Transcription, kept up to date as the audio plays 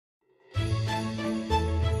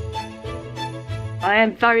I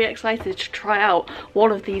am very excited to try out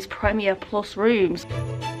one of these Premier Plus rooms.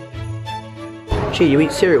 Gee, you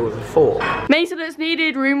eat cereal with a fork? Maintenance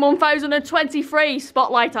needed, room 1023,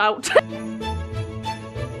 spotlight out.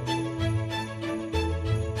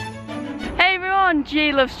 Hey everyone,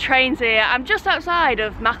 G Loves Trains here. I'm just outside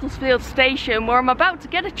of Macclesfield Station where I'm about to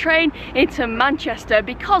get a train into Manchester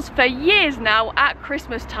because for years now at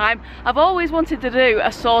Christmas time I've always wanted to do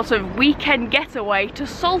a sort of weekend getaway to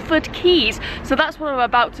Salford Quays. So that's what I'm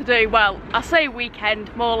about to do. Well, I say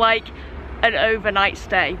weekend, more like an overnight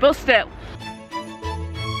stay, but still.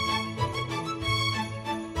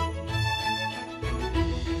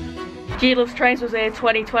 G Loves Trains was here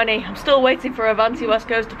 2020. I'm still waiting for Avanti West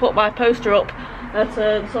Coast to put my poster up at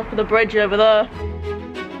the top of the bridge over there.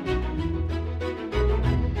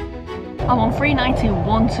 I'm on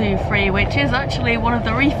 390-123, which is actually one of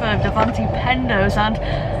the refurbed Avanti Pendos, and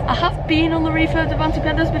I have been on the refurbed Avanti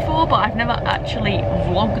Pendos before, but I've never actually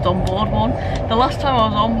vlogged on board one. The last time I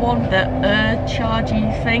was on one, the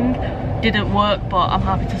chargy thing didn't work, but I'm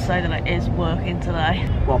happy to say that it is working today.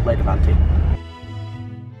 Well played, Avanti.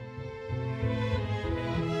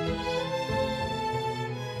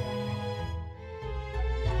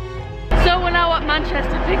 So we're now at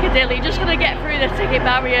Manchester Piccadilly, just going to get through the ticket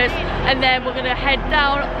barriers and then we're going to head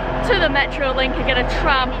down to the Metro Link and get a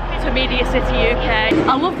tram to MediaCityUK.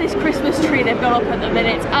 I love this Christmas tree they've got up at the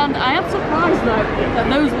minute, and I am surprised though that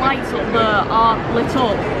those lights up there aren't lit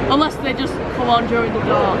up, unless they just come on during the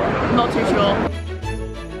dark. I'm not too sure.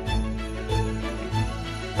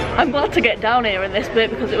 I'm glad to get down here in this bit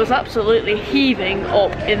because it was absolutely heaving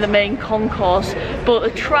up in the main concourse, but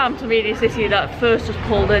the tram to Media City that first was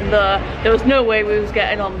pulled in there was no way we was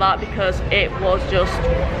getting on that because it was just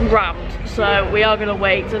rammed. So we are going to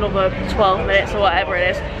wait another 12 minutes or whatever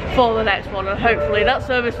it is for the next one, and hopefully that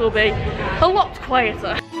service will be a lot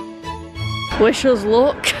quieter. Wish us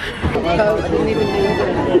luck.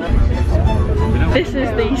 This is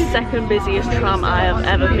the second busiest tram I have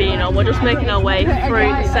ever been on. We're just making our way through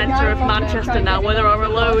the centre of Manchester now, where there are a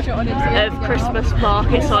load of Christmas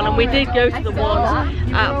markets on, and we did go to the ones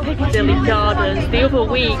at Piccadilly Gardens the other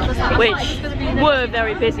week, which were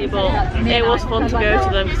very busy, but it was fun to go to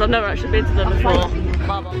them because I've never actually been to them before.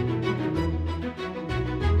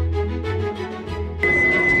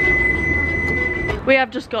 We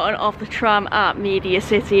have just gotten off the tram at Media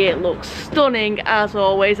City. It looks stunning as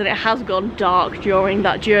always, and it has gone dark during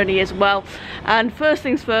that journey as well. And first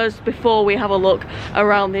things first, before we have a look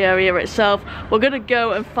around the area itself, we're going to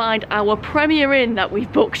go and find our Premier Inn that we've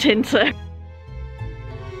booked into.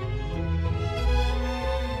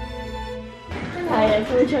 Hiya,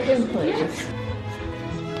 can we check in please?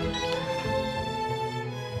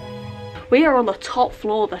 We are on the top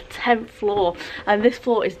floor, the 10th floor, and this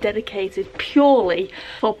floor is dedicated purely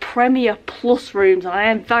for Premier Plus rooms, and I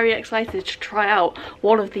am very excited to try out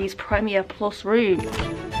one of these Premier Plus rooms.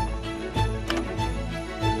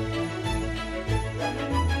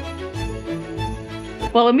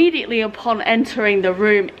 Well, immediately upon entering the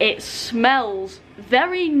room, it smells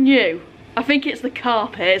very new. I think it's the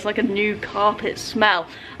carpet, it's like a new carpet smell.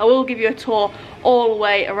 I will give you a tour all the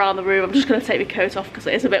way around the room. I'm just going to take my coat off because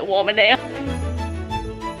it is a bit warm in here.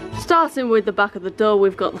 Starting with the back of the door,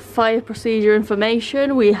 we've got the fire procedure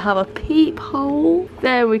information. We have a peephole.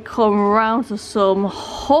 Then we come around to some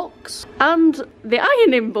hooks. And the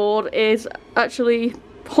ironing board is actually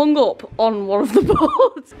hung up on one of the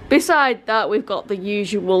boards. Beside that, we've got the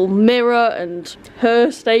usual mirror and hair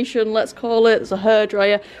station, let's call it. There's a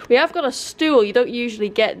hairdryer. We have got a stool. You don't usually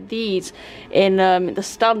get these in the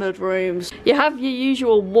standard rooms. You have your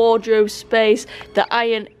usual wardrobe space, the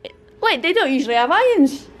iron. Wait, they don't usually have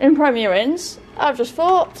irons in Premier Inns. I've just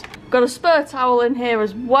thought. Got a spare towel in here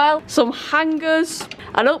as well, some hangers,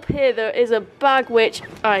 and up here there is a bag which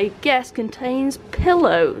I guess contains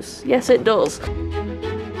pillows. Yes, it does.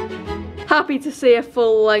 Happy to see a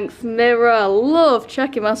full-length mirror. I love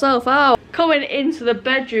checking myself out. Coming into the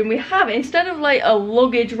bedroom, we have, instead of like a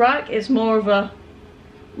luggage rack, it's more of a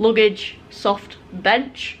luggage soft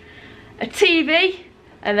bench, a TV,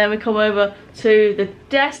 and then we come over to the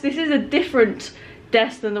desk. This is a different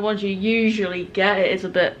desk than the ones you usually get. It is a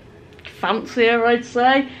bit fancier, I'd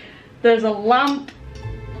say. There's a lamp.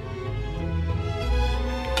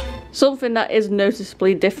 Something that is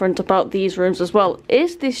noticeably different about these rooms as well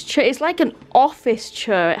is this chair. It's like an office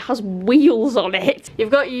chair. It has wheels on it. You've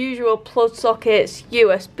got your usual plug sockets,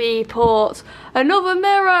 USB ports, another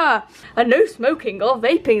mirror, a no smoking or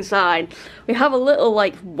vaping sign. We have a little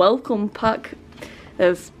like welcome pack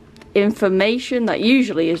of information that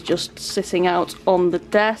usually is just sitting out on the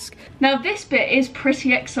desk. Now this bit is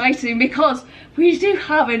pretty exciting because we do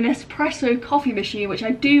have an espresso coffee machine, which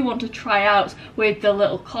I do want to try out with the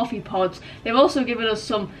little coffee pods. They've also given us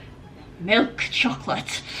some milk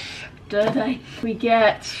chocolate. Do they? We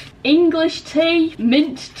get English tea,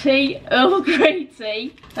 mint tea, Earl Grey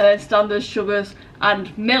tea, and then standard sugars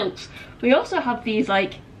and milks. We also have these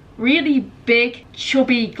like really big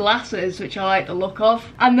chubby glasses, which I like the look of,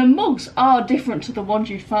 and the mugs are different to the ones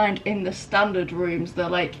you'd find in the standard rooms. They're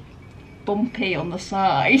like bumpy on the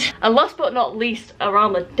side. And last but not least,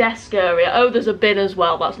 around the desk area, oh, there's a bin as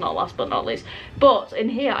well. That's not last but not least, but in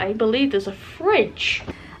here I believe there's a fridge.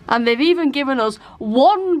 And they've even given us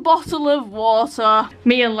 1 bottle of water.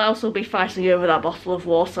 Me and Louse will be fighting over that bottle of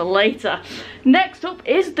water later. Next up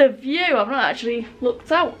is the view. I've not actually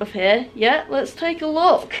looked out of here yet. Let's take a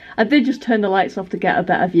look. I did just turn the lights off to get a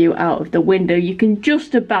better view out of the window. You can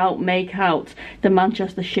just about make out the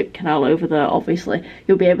Manchester Ship Canal over there, obviously.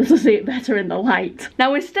 You'll be able to see it better in the light.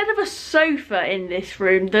 Now, instead of a sofa in this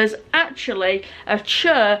room, there's actually a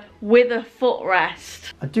chair with a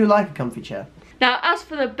footrest. I do like a comfy chair. Now, as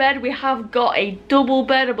for the bed, we have got a double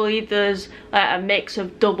bed. I believe there's a mix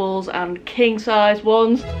of doubles and king size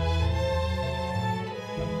ones.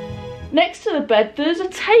 Next to the bed, there's a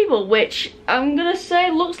table, which I'm gonna say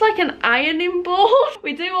looks like an ironing board.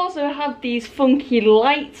 We do also have these funky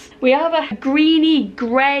lights. We have a greeny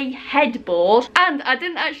grey headboard, and I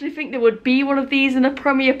didn't actually think there would be one of these in a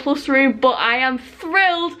Premier Plus room, but I am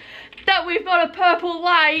thrilled that we've got a purple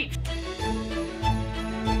light.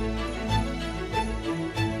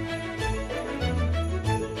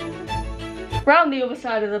 Round the other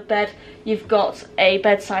side of the bed, you've got a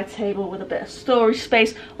bedside table with a bit of storage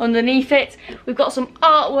space underneath it. We've got some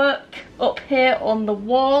artwork up here on the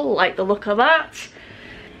wall, like the look of that.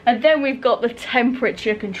 And then we've got the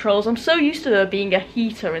temperature controls. I'm so used to there being a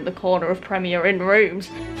heater in the corner of Premier Inn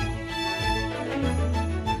rooms.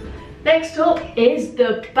 Next up is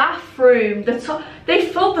the bathroom. They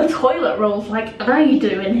filled the toilet rolls like I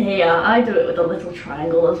do in here. I do it with a little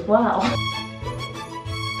triangle as well.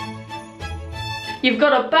 You've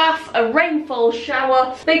got a bath, a rainfall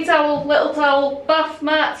shower, big towel, little towel, bath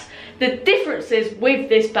mat. The differences with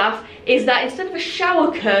this bath is that instead of a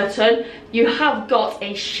shower curtain, you have got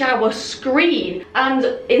a shower screen. And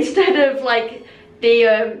instead of like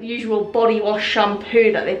the usual body wash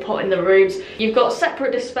shampoo that they put in the rooms, you've got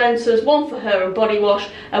separate dispensers, one for her and body wash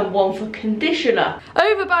and one for conditioner.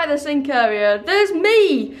 Over by the sink area, there's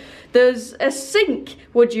me. There's a sink,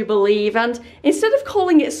 would you believe, and instead of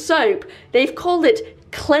calling it soap, they've called it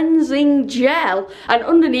cleansing gel, and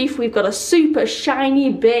underneath we've got a super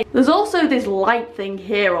shiny bin. There's also this light thing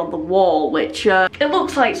here on the wall, which it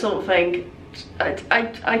looks like something.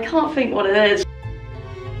 I can't think what it is.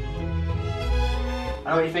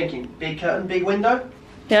 I know what you're thinking. Big curtain, big window?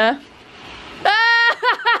 Yeah.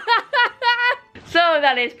 So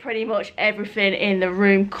that is pretty much everything in the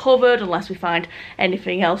room covered, unless we find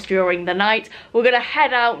anything else during the night. We're gonna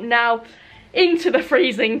head out now into the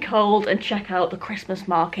freezing cold and check out the Christmas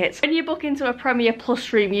markets. When you book into a Premier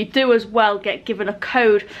Plus room, you do as well get given a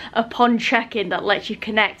code upon check-in that lets you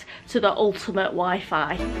connect to the ultimate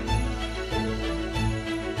Wi-Fi.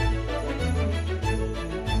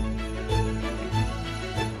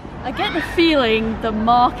 I get the feeling the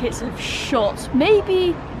markets have shut.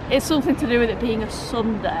 Maybe it's something to do with it being a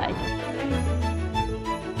Sunday.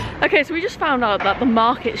 Okay, so we just found out that the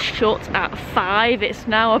market's shut at 5. It's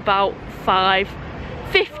now about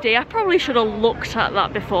 5:50. I probably should have looked at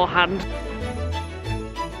that beforehand.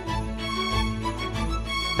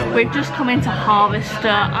 We've just come into Harvester.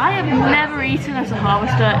 I have never eaten at a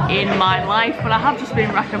Harvester in my life, but I have just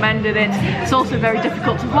been recommended it. It's also very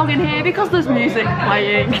difficult to vlog in here because there's music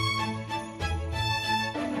playing.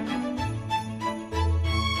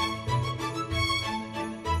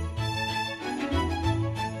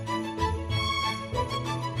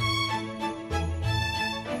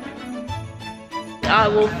 I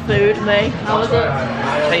love food, me. How was it?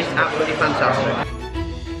 Tastes absolutely fantastic.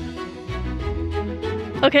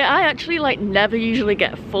 Okay, I actually like never usually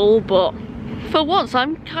get full, but for once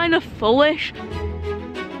I'm kind of fullish.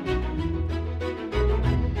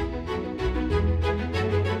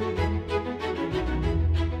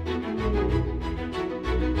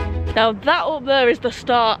 Now that up there is the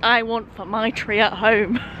star I want for my tree at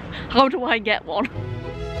home. How do I get one?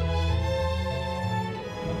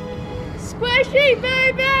 Squishy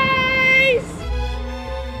babies!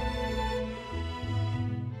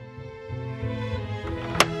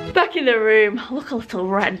 Back in the room. I look a little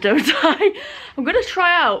red, don't I? I'm gonna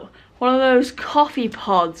try out one of those coffee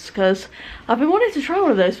pods, because I've been wanting to try one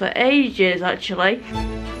of those for ages actually.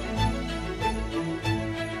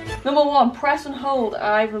 Number 1, press and hold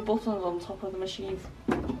either buttons on top of the machine.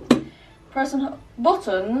 Press and hold.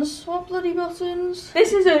 Buttons? What bloody buttons?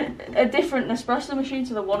 This is a different Nespresso machine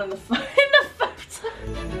to the one in the photo.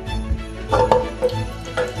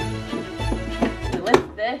 We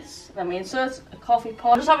lift this, then we insert a coffee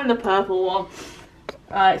pod. I'm just having the purple one.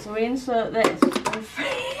 Right, so we insert this.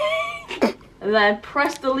 And then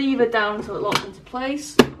press the lever down until it locks into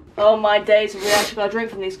place. Oh my days, have we actually got a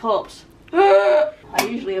drink from these cups? I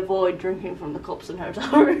usually avoid drinking from the cups in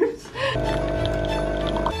hotel rooms.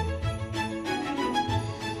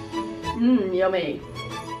 Mmm, yummy.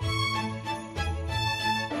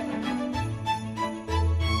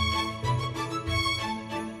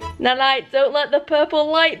 Now, light, don't let the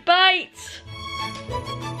purple light bite.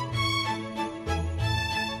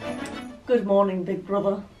 Good morning, big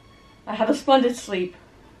brother. I had a splendid sleep,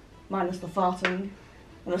 minus the farting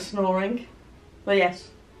and the snoring. But yes,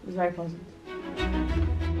 it was very pleasant.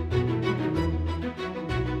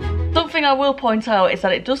 Something I will point out is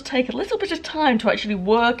that it does take a little bit of time to actually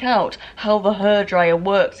work out how the hairdryer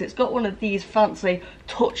works. It's got one of these fancy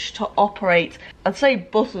touch to operate. I'd say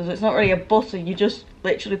buttons, it's not really a button, you just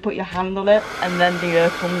literally put your hand on it and then the air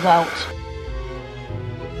comes out.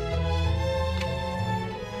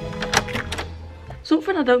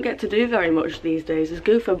 Something I don't get to do very much these days is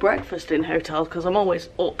go for breakfast in hotels because I'm always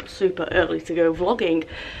up super early to go vlogging.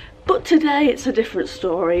 But today it's a different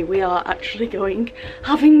story. We are actually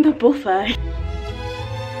having the buffet.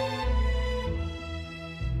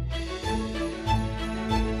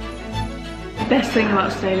 Best thing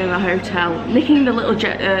about staying in a hotel, nicking the little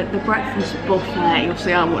the breakfast buffet. You'll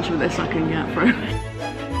see how much of this I can get through.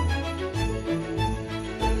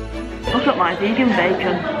 Look at my vegan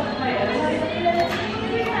bacon.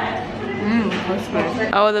 That's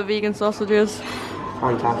nice. How are the vegan sausages?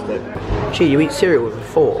 Fantastic. Gee, you eat cereal with a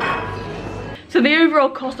fork? So the overall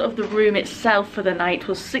cost of the room itself for the night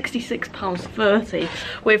was £66.30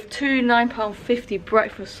 with two £9.50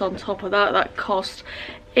 breakfasts on top of that. That cost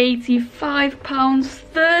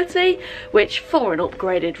 £85.30, which for an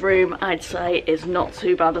upgraded room I'd say is not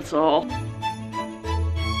too bad at all.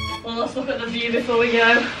 Well, let's look at the view before we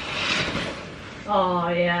go. Oh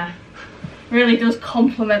yeah. Really does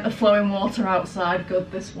complement the flowing water outside.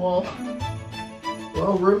 Good, this wall.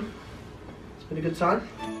 Well, room, it's been a good time.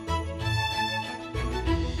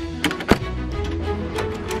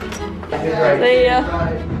 See ya.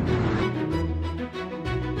 Bye.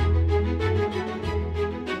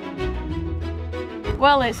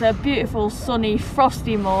 Well, it's a beautiful, sunny,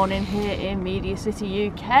 frosty morning here in Media City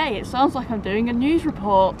UK. It sounds like I'm doing a news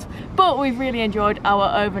report, but we've really enjoyed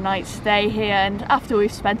our overnight stay here, and after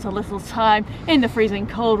we've spent a little time in the freezing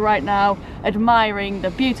cold right now, admiring the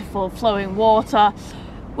beautiful flowing water,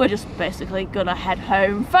 we're just basically gonna head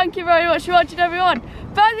home. Thank you very much for watching, everyone.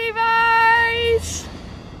 Bye, guys!